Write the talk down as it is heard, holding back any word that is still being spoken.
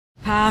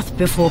path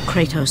before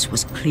Kratos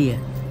was clear,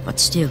 but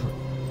still,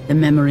 the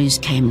memories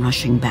came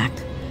rushing back,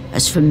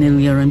 as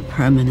familiar and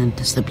permanent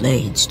as the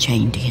blades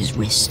chained to his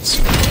wrists.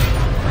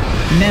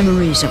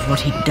 Memories of what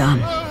he'd done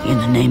in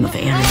the name of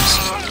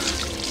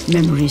Ares.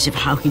 Memories of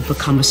how he'd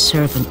become a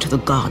servant to the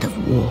god of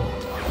war.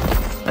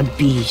 A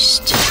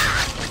beast,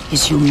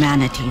 his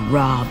humanity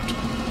robbed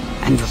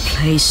and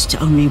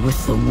replaced only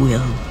with the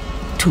will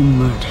to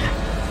murder.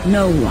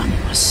 No one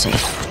was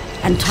safe.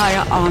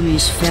 Entire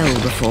armies fell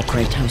before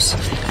Kratos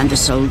and the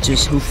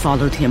soldiers who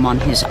followed him on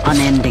his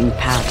unending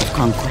path of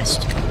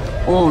conquest,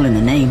 all in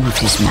the name of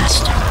his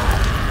master.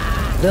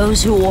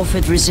 Those who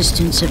offered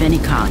resistance of any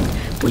kind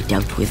were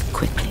dealt with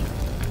quickly.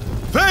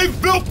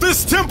 They've built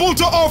this temple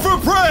to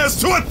offer prayers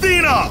to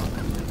Athena!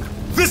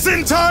 This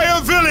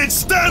entire village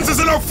stands as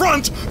an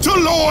affront to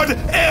Lord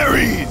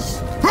Ares!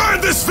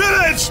 Burn this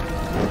village!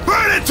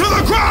 Burn it to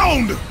the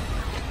ground!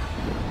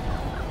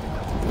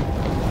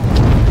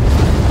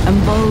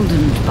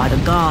 Emboldened by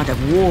the god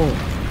of war,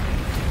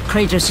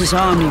 Kratos'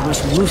 army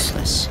was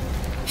ruthless,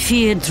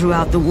 feared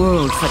throughout the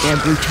world for their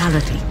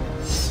brutality.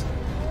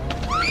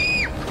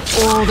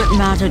 All that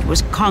mattered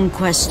was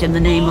conquest in the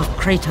name of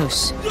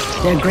Kratos,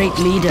 their great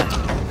leader,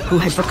 who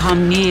had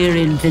become near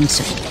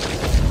invincible.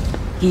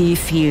 He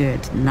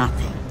feared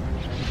nothing.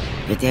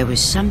 But there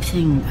was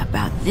something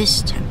about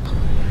this temple,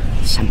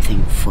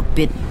 something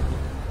forbidden.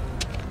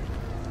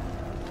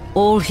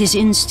 All his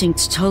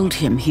instincts told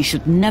him he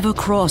should never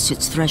cross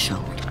its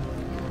threshold.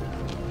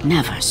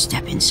 Never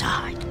step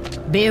inside.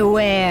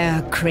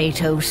 Beware,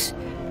 Kratos.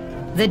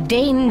 The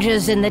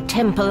dangers in the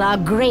temple are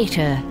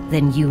greater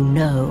than you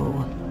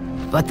know.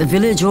 But the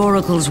village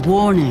oracle's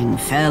warning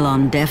fell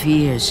on deaf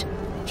ears.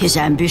 His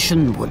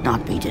ambition would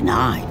not be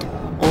denied.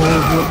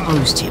 All who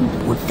opposed him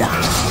would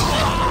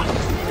die.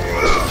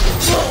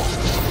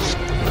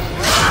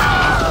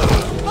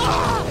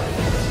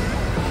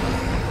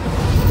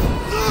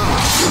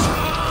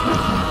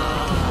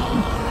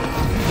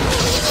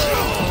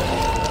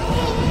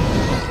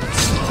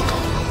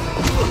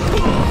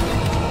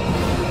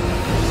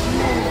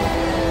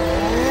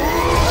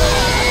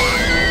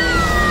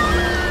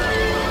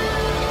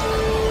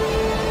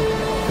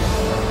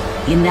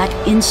 In that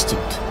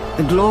instant,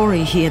 the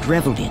glory he had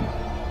reveled in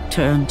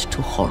turned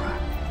to horror.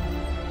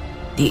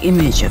 The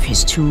image of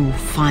his two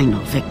final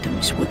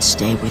victims would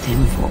stay with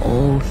him for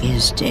all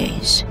his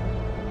days.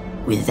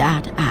 With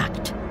that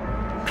act,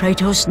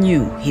 Kratos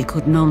knew he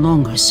could no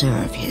longer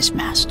serve his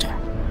master.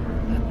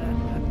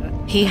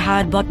 He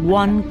had but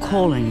one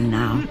calling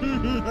now,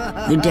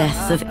 the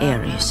death of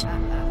Ares.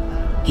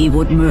 He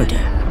would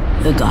murder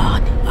the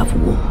god of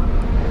war.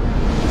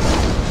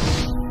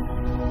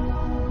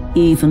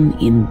 Even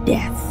in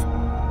death,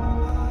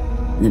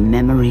 the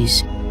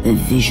memories, the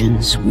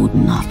visions would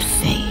not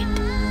fade.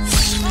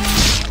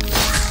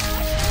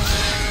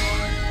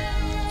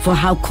 For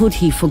how could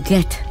he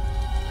forget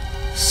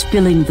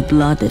spilling the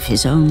blood of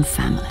his own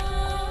family?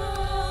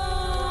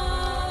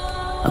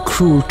 A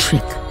cruel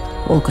trick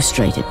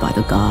orchestrated by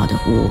the god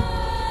of war.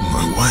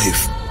 My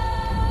wife,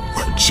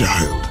 my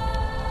child,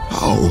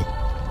 how?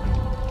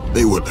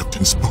 They were left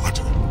in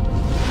Sparta.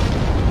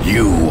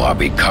 You are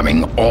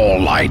becoming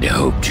all I'd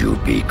hoped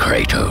you'd be,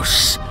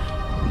 Kratos.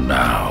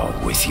 Now,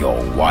 with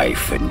your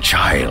wife and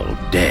child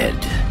dead,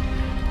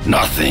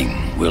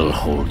 nothing will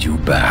hold you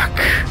back.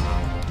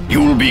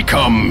 You'll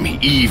become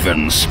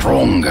even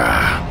stronger.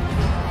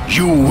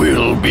 You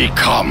will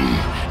become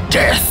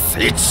death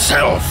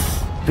itself.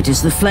 But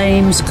as the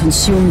flames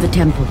consumed the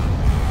temple,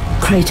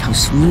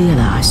 Kratos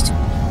realized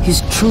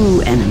his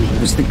true enemy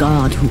was the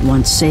god who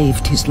once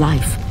saved his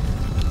life.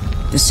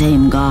 The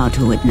same god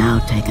who had now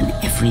taken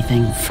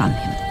everything from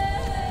him.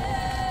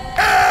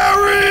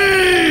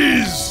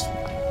 Ares!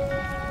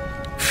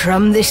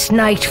 From this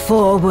night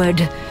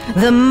forward,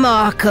 the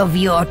mark of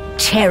your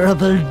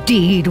terrible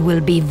deed will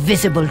be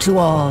visible to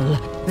all.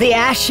 The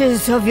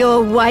ashes of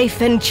your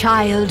wife and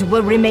child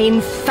will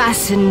remain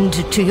fastened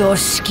to your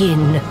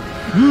skin,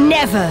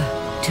 never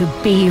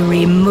to be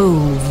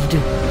removed.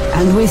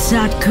 And with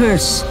that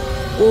curse,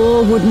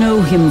 all would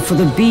know him for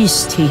the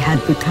beast he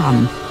had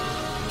become.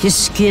 His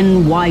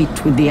skin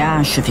white with the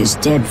ash of his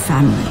dead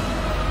family.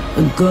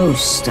 The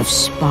Ghost of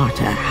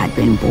Sparta had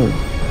been born.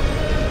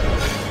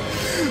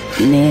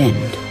 In the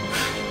end,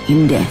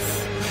 in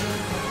death,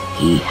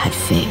 he had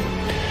failed.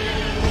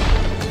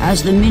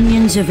 As the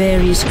minions of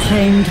Ares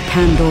claimed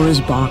Pandora's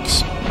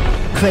box,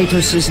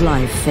 Kratos'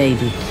 life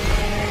faded,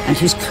 and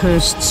his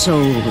cursed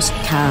soul was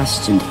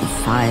cast into the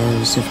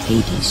fires of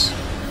Hades.